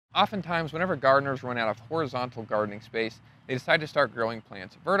Oftentimes, whenever gardeners run out of horizontal gardening space, they decide to start growing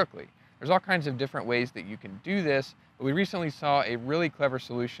plants vertically. There's all kinds of different ways that you can do this, but we recently saw a really clever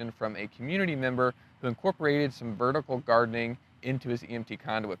solution from a community member who incorporated some vertical gardening into his EMT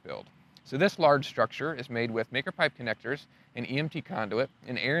conduit build. So this large structure is made with maker pipe connectors and EMT conduit,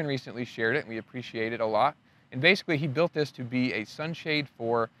 and Aaron recently shared it and we appreciate it a lot. And basically he built this to be a sunshade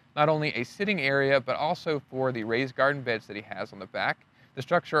for not only a sitting area, but also for the raised garden beds that he has on the back. The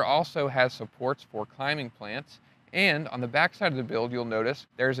structure also has supports for climbing plants, and on the back side of the build, you'll notice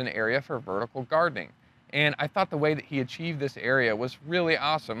there's an area for vertical gardening. And I thought the way that he achieved this area was really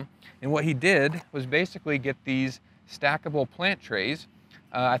awesome. And what he did was basically get these stackable plant trays.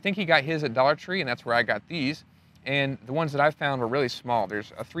 I think he got his at Dollar Tree, and that's where I got these. And the ones that I found were really small.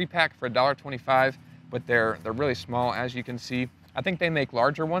 There's a 3-pack for $1.25, but they're really small, as you can see. I think they make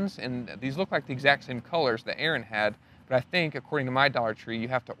larger ones, and these look like the exact same colors that Aaron had, but I think, according to my Dollar Tree, you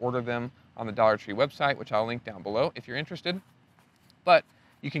have to order them on the Dollar Tree website, which I'll link down below if you're interested. But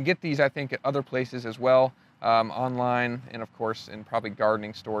you can get these, I think, at other places as well, online, and of course, in probably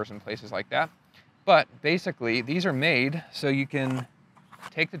gardening stores and places like that. But basically, these are made so you can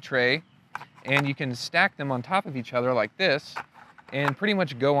take the tray and you can stack them on top of each other like this and pretty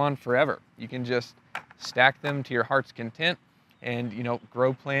much go on forever. You can just stack them to your heart's content and,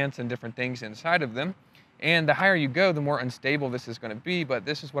 grow plants and different things inside of them. And the higher you go, the more unstable this is going to be, but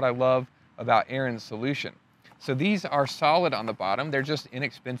this is what I love about Aaron's solution. So these are solid on the bottom. They're just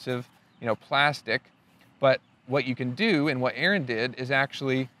inexpensive, plastic. But what you can do, and what Aaron did, is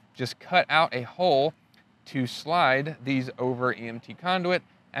actually just cut out a hole to slide these over EMT conduit,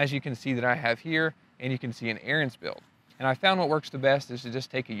 as you can see that I have here, and you can see in Aaron's build. And I found what works the best is to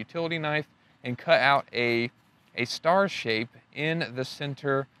just take a utility knife and cut out a star shape in the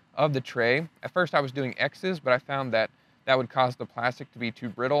center of the tray. At first I was doing X's, but I found that that would cause the plastic to be too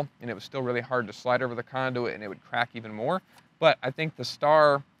brittle, and it was still really hard to slide over the conduit, and it would crack even more. But I think the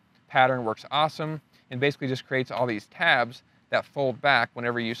star pattern works awesome, and basically just creates all these tabs that fold back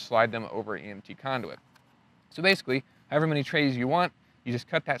whenever you slide them over EMT conduit. So basically, however many trays you want, you just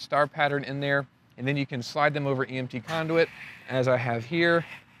cut that star pattern in there, and then you can slide them over EMT conduit, as I have here.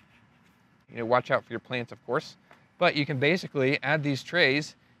 Watch out for your plants, of course. But you can basically add these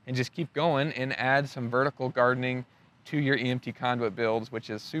trays and just keep going and add some vertical gardening to your EMT conduit builds, which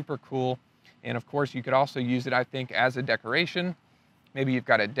is super cool. And of course, you could also use it, I think, as a decoration. Maybe you've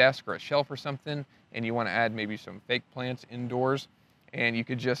got a desk or a shelf or something, and you want to add maybe some fake plants indoors, and you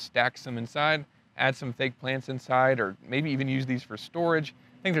could just stack some inside, add some fake plants inside, or maybe even use these for storage.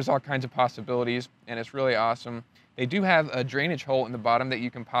 I think there's all kinds of possibilities, and it's really awesome. They do have a drainage hole in the bottom that you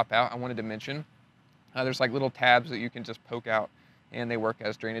can pop out. I wanted to mention. There's like little tabs that you can just poke out, and they work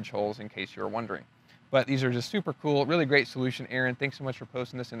as drainage holes in case you were wondering. But these are just super cool, really great solution. Aaron, thanks so much for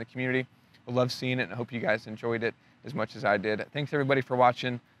posting this in the community. I love seeing it, and I hope you guys enjoyed it as much as I did. Thanks everybody for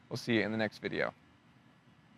watching. We'll see you in the next video.